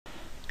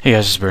Hey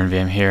guys, it's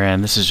BurnVM here,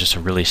 and this is just a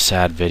really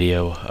sad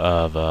video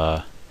of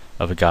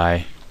a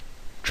guy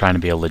trying to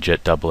be a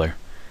legit doubler,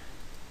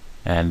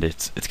 and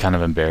it's kind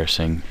of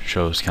embarrassing.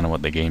 Shows kind of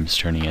what the game's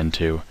turning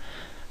into.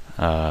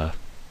 Yeah,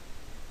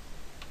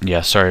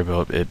 sorry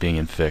about it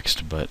being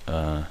infixed, but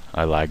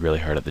I lag really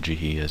hard at the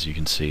GE, as you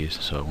can see.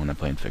 So when I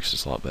play infixed,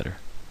 it's a lot better.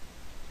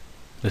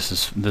 This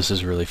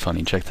is really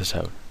funny. Check this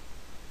out.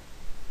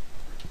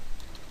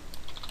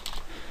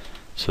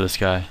 So this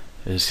guy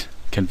is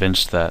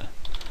convinced that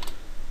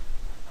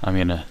I'm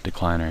gonna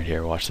decline right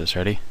here. Watch this.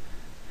 Ready?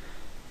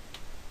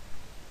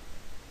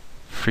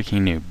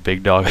 Freaking new.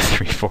 Big dog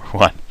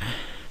 341.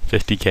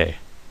 50k.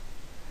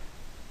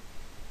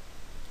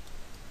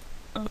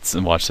 Let's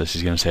watch this.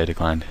 He's gonna say I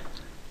declined.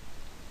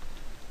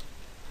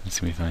 It's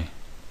gonna be funny.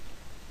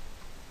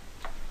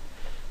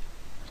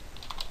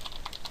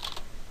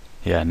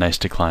 Yeah, nice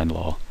decline,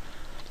 lol.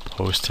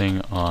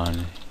 Posting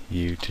on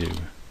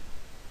YouTube.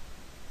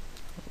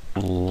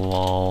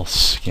 Lol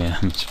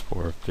scams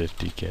for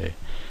 50k.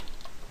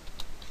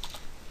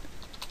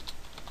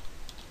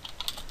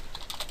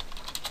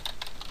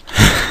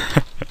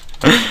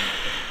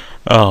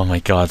 Oh my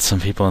god, some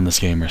people in this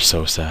game are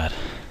so sad.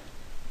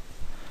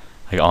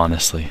 Like,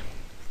 honestly.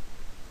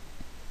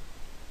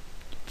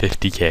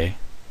 50k?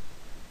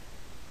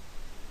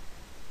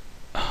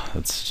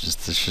 It's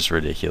just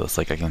ridiculous.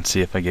 Like, I can see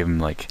if I gave him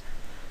like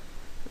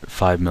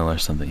 5 mil or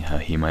something how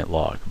he might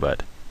log,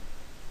 but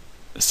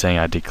saying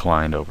I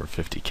declined over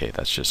 50k,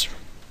 that's just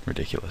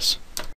ridiculous.